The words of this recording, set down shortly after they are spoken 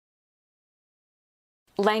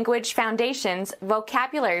Language Foundations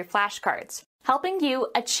Vocabulary Flashcards, helping you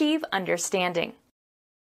achieve understanding.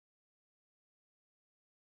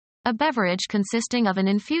 A beverage consisting of an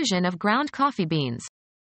infusion of ground coffee beans.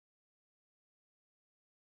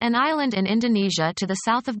 An island in Indonesia to the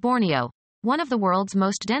south of Borneo, one of the world's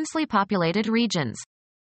most densely populated regions.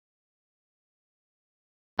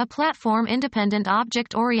 A platform-independent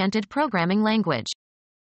object-oriented programming language.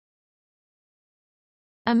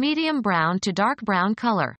 A medium brown to dark brown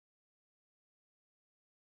color.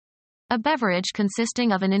 A beverage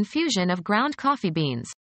consisting of an infusion of ground coffee beans.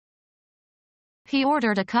 He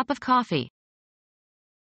ordered a cup of coffee.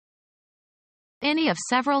 Any of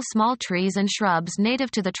several small trees and shrubs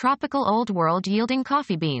native to the tropical Old World yielding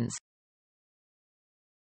coffee beans.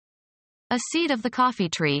 A seed of the coffee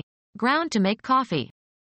tree, ground to make coffee.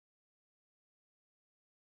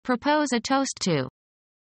 Propose a toast to.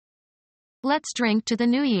 Let's drink to the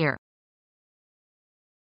new year.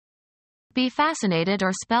 Be fascinated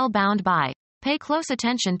or spellbound by. Pay close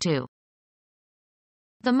attention to.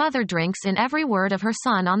 The mother drinks in every word of her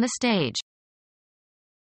son on the stage.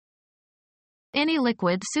 Any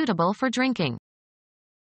liquid suitable for drinking.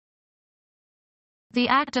 The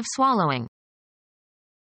act of swallowing.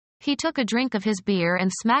 He took a drink of his beer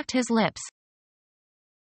and smacked his lips.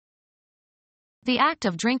 The act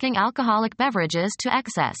of drinking alcoholic beverages to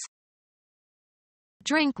excess.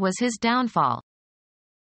 Drink was his downfall.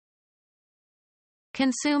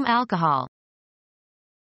 Consume alcohol.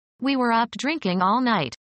 We were up drinking all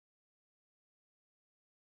night.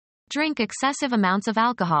 Drink excessive amounts of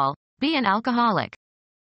alcohol. Be an alcoholic.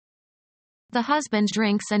 The husband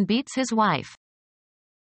drinks and beats his wife.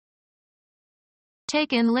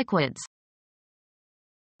 Take in liquids.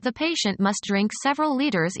 The patient must drink several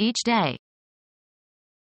liters each day.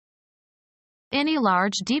 Any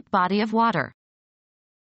large deep body of water.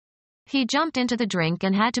 He jumped into the drink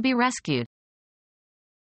and had to be rescued.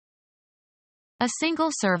 A single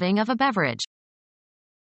serving of a beverage.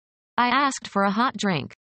 I asked for a hot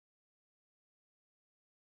drink.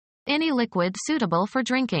 Any liquid suitable for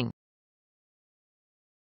drinking.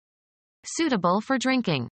 Suitable for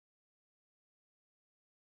drinking.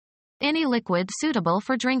 Any liquid suitable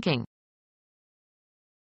for drinking.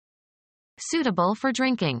 Suitable for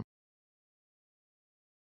drinking.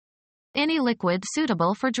 Any liquid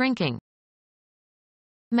suitable for drinking.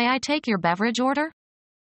 May I take your beverage order?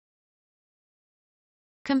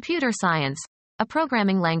 Computer science, a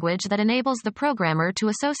programming language that enables the programmer to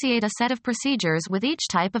associate a set of procedures with each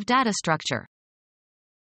type of data structure.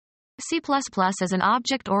 C++ is an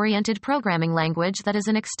object-oriented programming language that is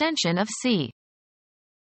an extension of C.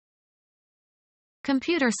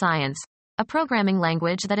 Computer science, a programming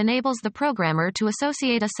language that enables the programmer to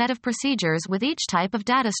associate a set of procedures with each type of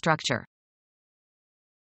data structure.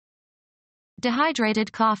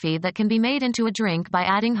 Dehydrated coffee that can be made into a drink by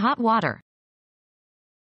adding hot water.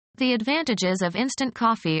 The advantages of instant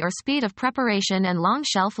coffee are speed of preparation and long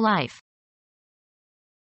shelf life.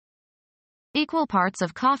 Equal parts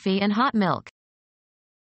of coffee and hot milk.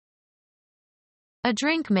 A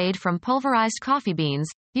drink made from pulverized coffee beans,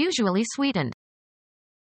 usually sweetened.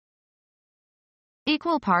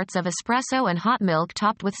 Equal parts of espresso and hot milk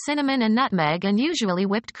topped with cinnamon and nutmeg and usually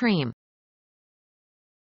whipped cream.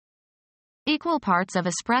 Equal parts of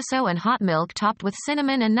espresso and hot milk topped with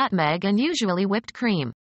cinnamon and nutmeg and usually whipped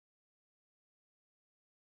cream.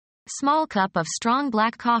 Small cup of strong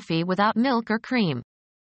black coffee without milk or cream.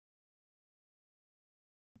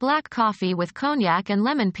 Black coffee with cognac and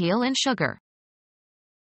lemon peel and sugar.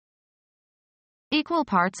 Equal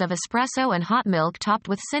parts of espresso and hot milk topped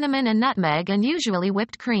with cinnamon and nutmeg and usually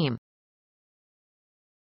whipped cream.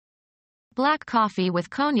 Black coffee with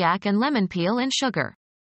cognac and lemon peel and sugar.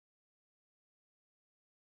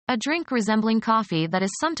 A drink resembling coffee that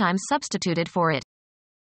is sometimes substituted for it.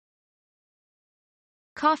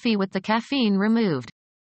 Coffee with the caffeine removed.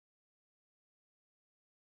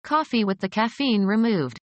 Coffee with the caffeine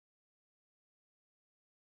removed.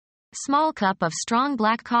 Small cup of strong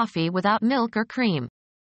black coffee without milk or cream.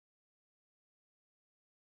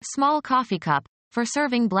 Small coffee cup, for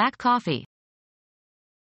serving black coffee.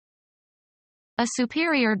 A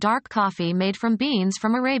superior dark coffee made from beans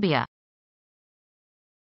from Arabia.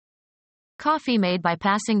 Coffee made by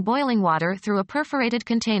passing boiling water through a perforated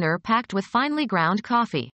container packed with finely ground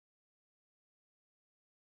coffee.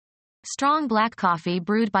 Strong black coffee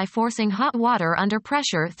brewed by forcing hot water under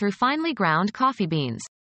pressure through finely ground coffee beans.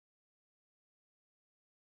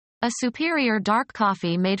 A superior dark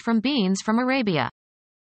coffee made from beans from Arabia.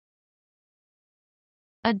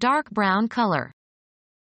 A dark brown color.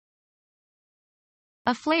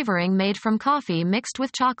 A flavoring made from coffee mixed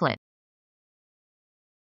with chocolate.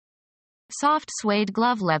 Soft suede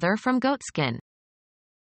glove leather from goatskin.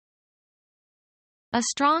 A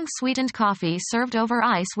strong sweetened coffee served over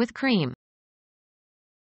ice with cream.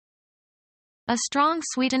 A strong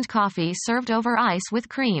sweetened coffee served over ice with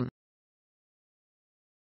cream.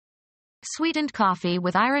 Sweetened coffee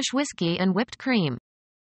with Irish whiskey and whipped cream.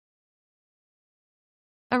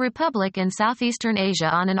 A republic in Southeastern Asia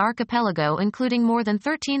on an archipelago including more than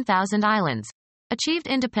 13,000 islands. Achieved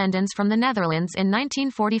independence from the Netherlands in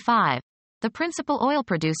 1945. The principal oil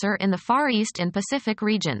producer in the Far East and Pacific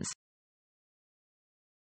regions.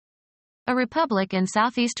 A republic in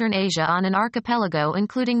Southeastern Asia on an archipelago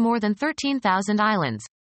including more than 13,000 islands.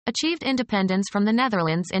 Achieved independence from the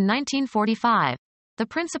Netherlands in 1945. The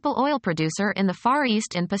principal oil producer in the Far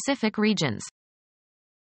East and Pacific regions.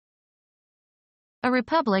 A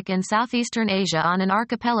republic in Southeastern Asia on an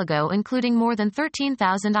archipelago including more than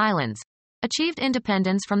 13,000 islands. Achieved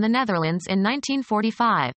independence from the Netherlands in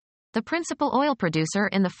 1945. The principal oil producer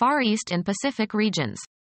in the Far East and Pacific regions.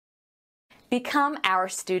 Become our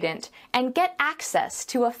student and get access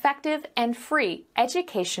to effective and free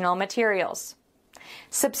educational materials.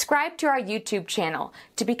 Subscribe to our YouTube channel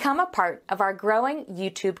to become a part of our growing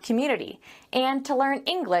YouTube community and to learn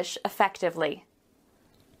English effectively.